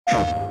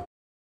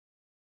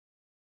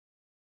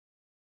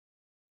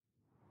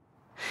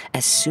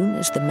As soon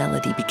as the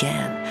melody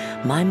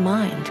began, my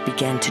mind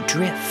began to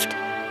drift,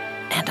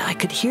 and I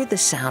could hear the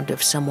sound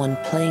of someone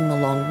playing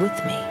along with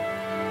me.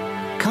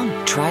 Come,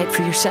 try it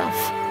for yourself.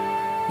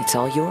 It's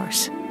all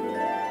yours.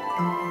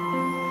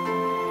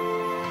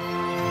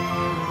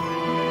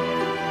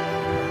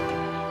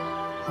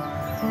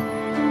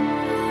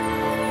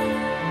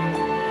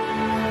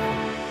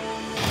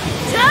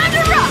 Time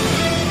to rock!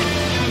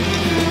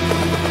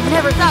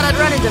 Never thought I'd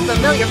run into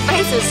familiar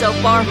faces so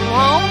far from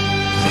home.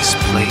 This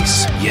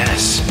place,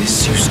 yes,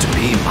 this used to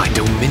be my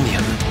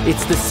dominion.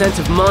 It's the scent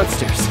of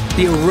monsters,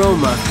 the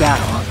aroma of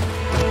battle.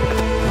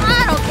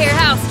 I don't care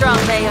how strong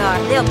they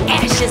are. They'll be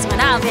ashes when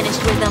I'm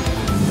finished with them.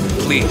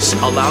 Please,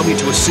 allow me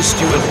to assist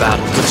you in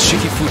battle with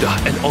Shikifuda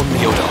and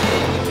Onmyoto.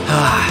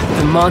 Ah,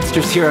 the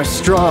monsters here are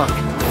strong.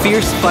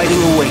 Fierce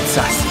fighting awaits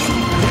us.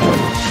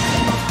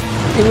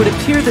 It would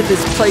appear that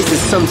this place is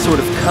some sort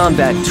of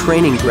combat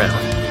training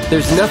ground.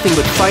 There's nothing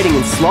but fighting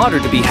and slaughter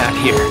to be had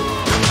here.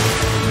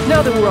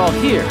 Now that we're all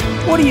here,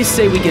 what do you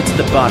say we get to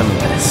the bottom of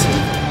this?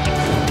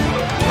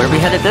 Where are we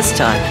headed this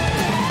time?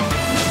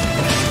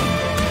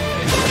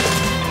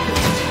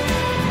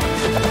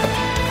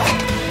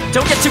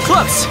 Don't get too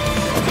close!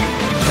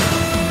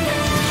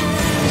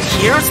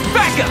 Here's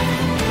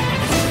backup!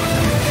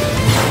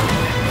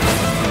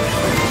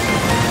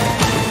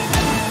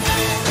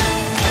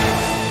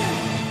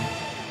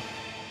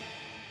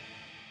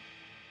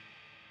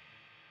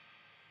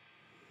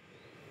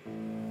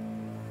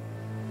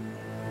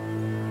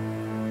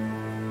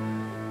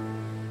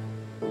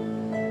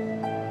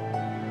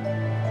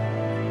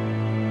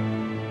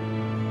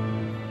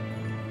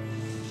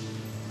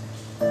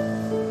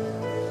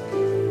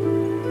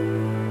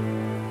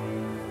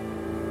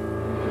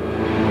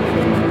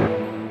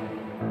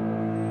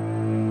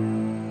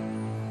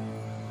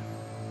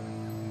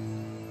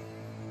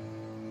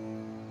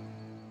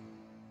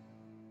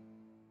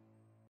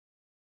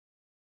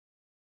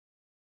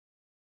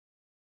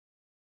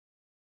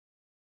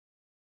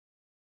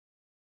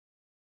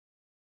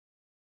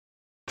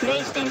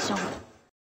 PlayStation